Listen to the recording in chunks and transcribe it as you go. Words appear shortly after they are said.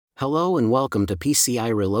Hello and welcome to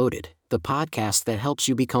PCI Reloaded, the podcast that helps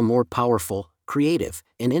you become more powerful, creative,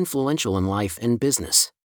 and influential in life and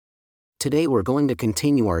business. Today we're going to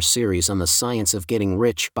continue our series on the science of getting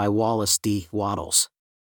rich by Wallace D. Wattles.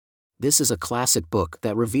 This is a classic book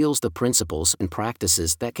that reveals the principles and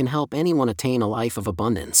practices that can help anyone attain a life of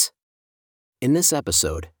abundance. In this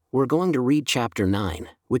episode, we're going to read Chapter 9,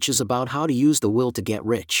 which is about how to use the will to get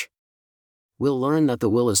rich. We'll learn that the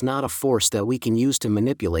will is not a force that we can use to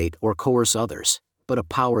manipulate or coerce others, but a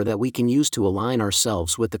power that we can use to align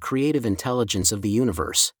ourselves with the creative intelligence of the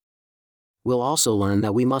universe. We'll also learn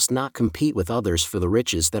that we must not compete with others for the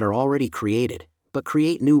riches that are already created, but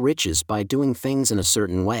create new riches by doing things in a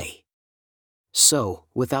certain way. So,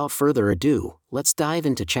 without further ado, let's dive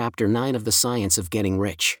into Chapter 9 of the Science of Getting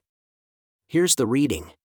Rich. Here's the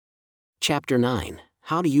reading. Chapter 9,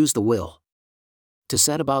 How to Use the Will. To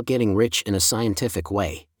set about getting rich in a scientific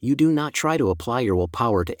way, you do not try to apply your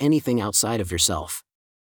willpower to anything outside of yourself.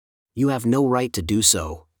 You have no right to do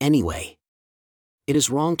so, anyway. It is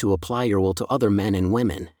wrong to apply your will to other men and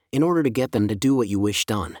women, in order to get them to do what you wish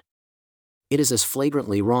done. It is as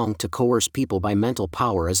flagrantly wrong to coerce people by mental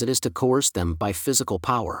power as it is to coerce them by physical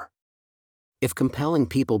power. If compelling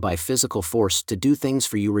people by physical force to do things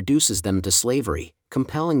for you reduces them to slavery,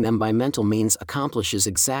 compelling them by mental means accomplishes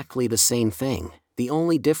exactly the same thing. The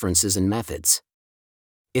only difference is in methods.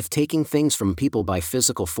 If taking things from people by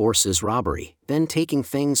physical force is robbery, then taking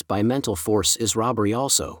things by mental force is robbery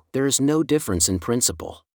also. There is no difference in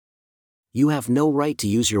principle. You have no right to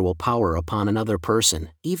use your willpower upon another person,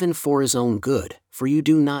 even for his own good, for you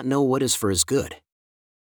do not know what is for his good.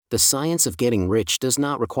 The science of getting rich does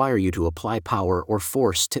not require you to apply power or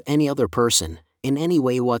force to any other person, in any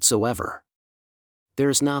way whatsoever. There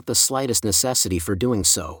is not the slightest necessity for doing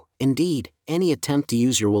so. Indeed, any attempt to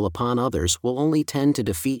use your will upon others will only tend to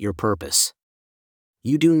defeat your purpose.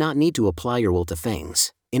 You do not need to apply your will to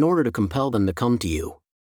things, in order to compel them to come to you.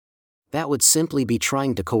 That would simply be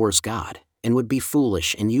trying to coerce God, and would be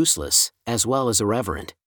foolish and useless, as well as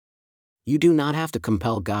irreverent. You do not have to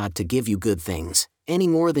compel God to give you good things, any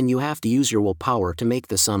more than you have to use your willpower to make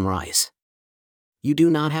the sun rise. You do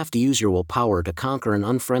not have to use your willpower to conquer an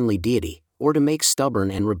unfriendly deity, or to make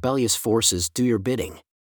stubborn and rebellious forces do your bidding.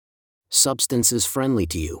 Substance is friendly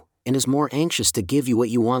to you, and is more anxious to give you what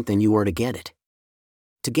you want than you are to get it.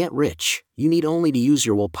 To get rich, you need only to use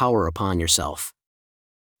your willpower upon yourself.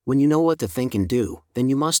 When you know what to think and do, then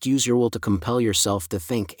you must use your will to compel yourself to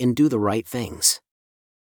think and do the right things.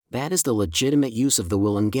 That is the legitimate use of the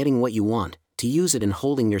will in getting what you want, to use it in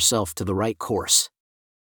holding yourself to the right course.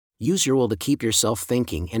 Use your will to keep yourself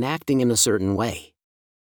thinking and acting in a certain way.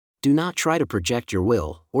 Do not try to project your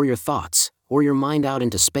will, or your thoughts, or your mind out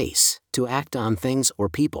into space, to act on things or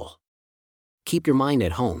people. Keep your mind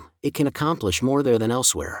at home, it can accomplish more there than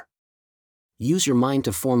elsewhere. Use your mind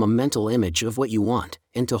to form a mental image of what you want,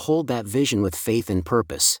 and to hold that vision with faith and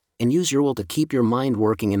purpose, and use your will to keep your mind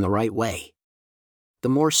working in the right way. The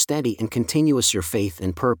more steady and continuous your faith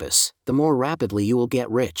and purpose, the more rapidly you will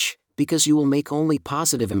get rich, because you will make only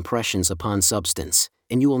positive impressions upon substance,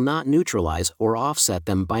 and you will not neutralize or offset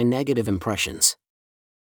them by negative impressions.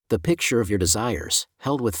 The picture of your desires,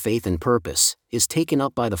 held with faith and purpose, is taken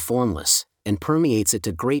up by the formless, and permeates it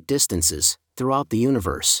to great distances, throughout the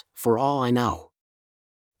universe, for all I know.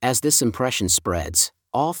 As this impression spreads,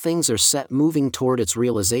 all things are set moving toward its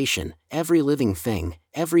realization, every living thing,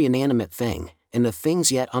 every inanimate thing, and the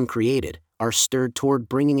things yet uncreated, are stirred toward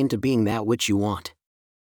bringing into being that which you want.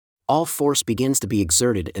 All force begins to be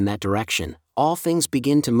exerted in that direction, all things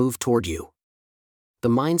begin to move toward you. The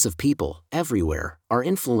minds of people, everywhere, are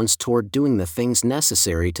influenced toward doing the things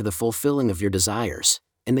necessary to the fulfilling of your desires,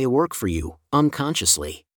 and they work for you,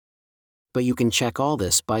 unconsciously. But you can check all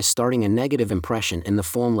this by starting a negative impression in the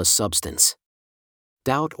formless substance.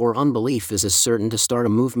 Doubt or unbelief is as certain to start a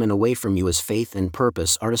movement away from you as faith and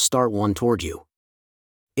purpose are to start one toward you.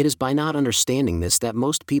 It is by not understanding this that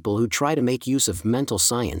most people who try to make use of mental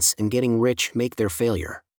science in getting rich make their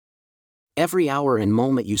failure. Every hour and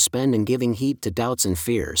moment you spend in giving heed to doubts and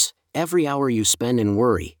fears, every hour you spend in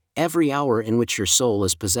worry, every hour in which your soul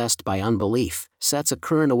is possessed by unbelief, sets a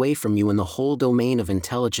current away from you in the whole domain of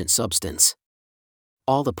intelligent substance.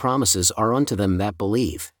 All the promises are unto them that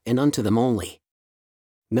believe, and unto them only.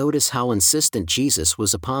 Notice how insistent Jesus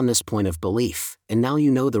was upon this point of belief, and now you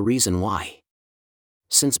know the reason why.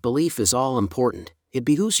 Since belief is all important, it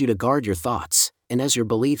behooves you to guard your thoughts, and as your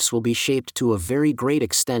beliefs will be shaped to a very great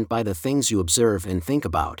extent by the things you observe and think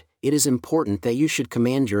about, it is important that you should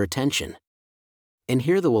command your attention. And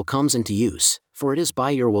here the will comes into use, for it is by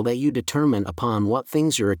your will that you determine upon what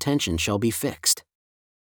things your attention shall be fixed.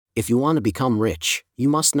 If you want to become rich, you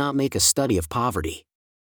must not make a study of poverty.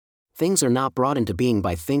 Things are not brought into being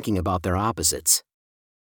by thinking about their opposites.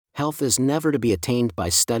 Health is never to be attained by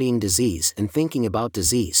studying disease and thinking about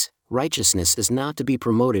disease. Righteousness is not to be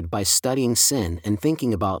promoted by studying sin and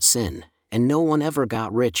thinking about sin, and no one ever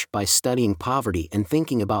got rich by studying poverty and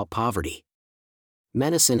thinking about poverty.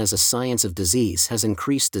 Medicine as a science of disease has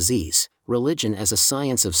increased disease, religion as a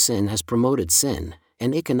science of sin has promoted sin,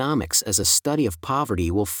 and economics as a study of poverty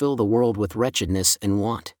will fill the world with wretchedness and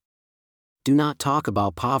want. Do not talk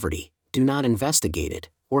about poverty, do not investigate it,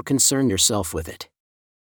 or concern yourself with it.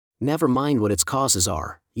 Never mind what its causes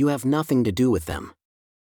are, you have nothing to do with them.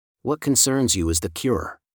 What concerns you is the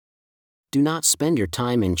cure. Do not spend your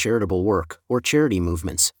time in charitable work or charity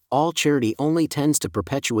movements. All charity only tends to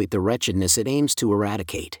perpetuate the wretchedness it aims to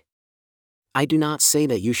eradicate. I do not say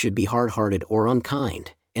that you should be hard-hearted or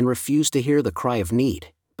unkind, and refuse to hear the cry of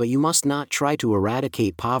need, but you must not try to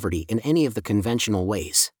eradicate poverty in any of the conventional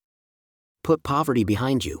ways. Put poverty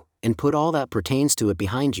behind you, and put all that pertains to it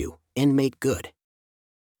behind you, and make good.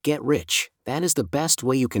 Get rich, that is the best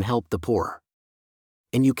way you can help the poor.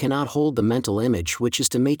 And you cannot hold the mental image which is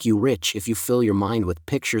to make you rich if you fill your mind with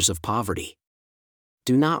pictures of poverty.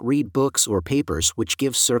 Do not read books or papers which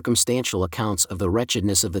give circumstantial accounts of the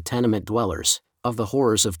wretchedness of the tenement dwellers, of the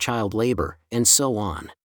horrors of child labor, and so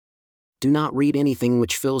on. Do not read anything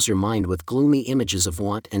which fills your mind with gloomy images of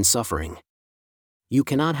want and suffering. You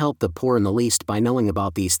cannot help the poor in the least by knowing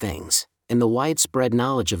about these things, and the widespread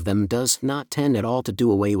knowledge of them does not tend at all to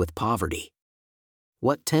do away with poverty.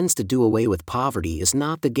 What tends to do away with poverty is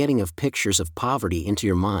not the getting of pictures of poverty into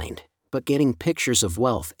your mind, but getting pictures of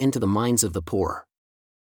wealth into the minds of the poor.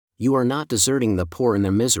 You are not deserting the poor in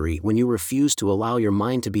their misery when you refuse to allow your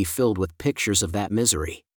mind to be filled with pictures of that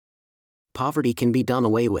misery. Poverty can be done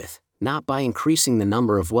away with, not by increasing the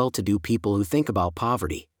number of well-to-do people who think about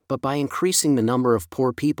poverty, but by increasing the number of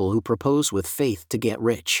poor people who propose with faith to get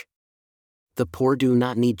rich. The poor do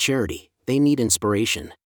not need charity, they need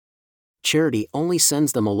inspiration. Charity only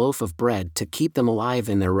sends them a loaf of bread to keep them alive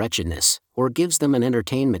in their wretchedness, or gives them an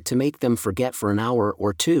entertainment to make them forget for an hour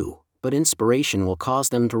or two, but inspiration will cause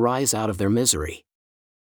them to rise out of their misery.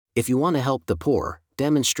 If you want to help the poor,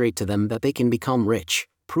 demonstrate to them that they can become rich,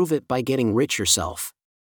 prove it by getting rich yourself.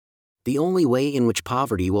 The only way in which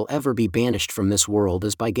poverty will ever be banished from this world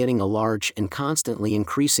is by getting a large and constantly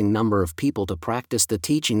increasing number of people to practice the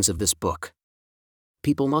teachings of this book.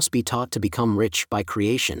 People must be taught to become rich by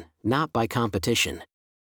creation, not by competition.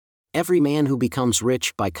 Every man who becomes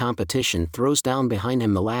rich by competition throws down behind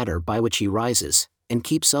him the ladder by which he rises, and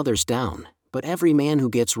keeps others down, but every man who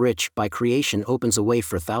gets rich by creation opens a way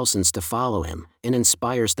for thousands to follow him, and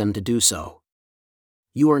inspires them to do so.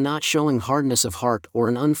 You are not showing hardness of heart or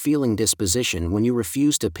an unfeeling disposition when you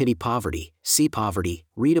refuse to pity poverty, see poverty,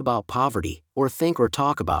 read about poverty, or think or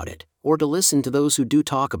talk about it, or to listen to those who do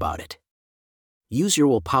talk about it. Use your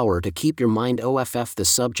willpower to keep your mind off the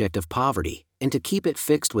subject of poverty, and to keep it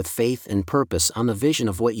fixed with faith and purpose on the vision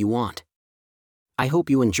of what you want. I hope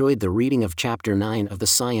you enjoyed the reading of Chapter 9 of The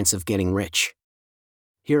Science of Getting Rich.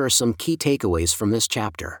 Here are some key takeaways from this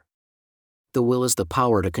chapter. The will is the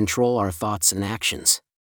power to control our thoughts and actions.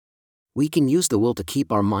 We can use the will to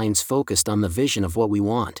keep our minds focused on the vision of what we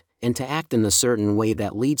want, and to act in the certain way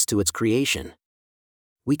that leads to its creation.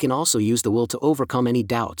 We can also use the will to overcome any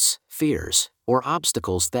doubts, fears, or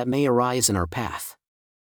obstacles that may arise in our path.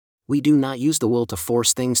 We do not use the will to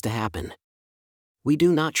force things to happen. We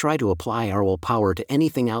do not try to apply our willpower to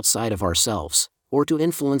anything outside of ourselves, or to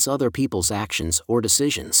influence other people's actions or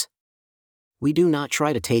decisions. We do not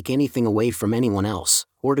try to take anything away from anyone else,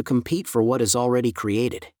 or to compete for what is already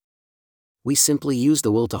created. We simply use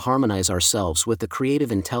the will to harmonize ourselves with the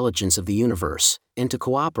creative intelligence of the universe, and to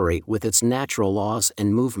cooperate with its natural laws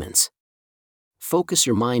and movements. Focus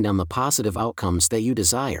your mind on the positive outcomes that you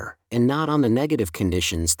desire, and not on the negative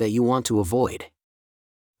conditions that you want to avoid.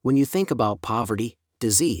 When you think about poverty,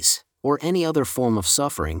 disease, or any other form of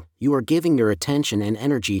suffering, you are giving your attention and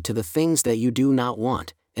energy to the things that you do not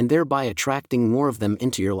want, and thereby attracting more of them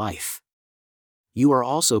into your life. You are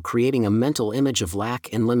also creating a mental image of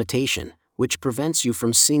lack and limitation, which prevents you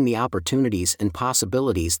from seeing the opportunities and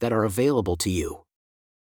possibilities that are available to you.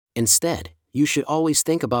 Instead, you should always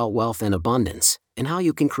think about wealth and abundance, and how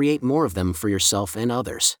you can create more of them for yourself and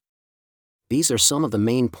others. These are some of the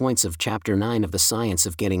main points of Chapter 9 of The Science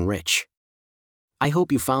of Getting Rich. I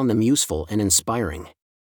hope you found them useful and inspiring.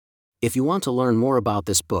 If you want to learn more about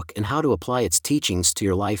this book and how to apply its teachings to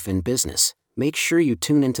your life and business, make sure you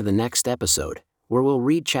tune into the next episode, where we'll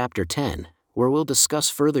read Chapter 10, where we'll discuss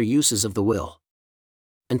further uses of the will.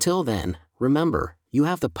 Until then, remember, You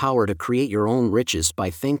have the power to create your own riches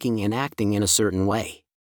by thinking and acting in a certain way.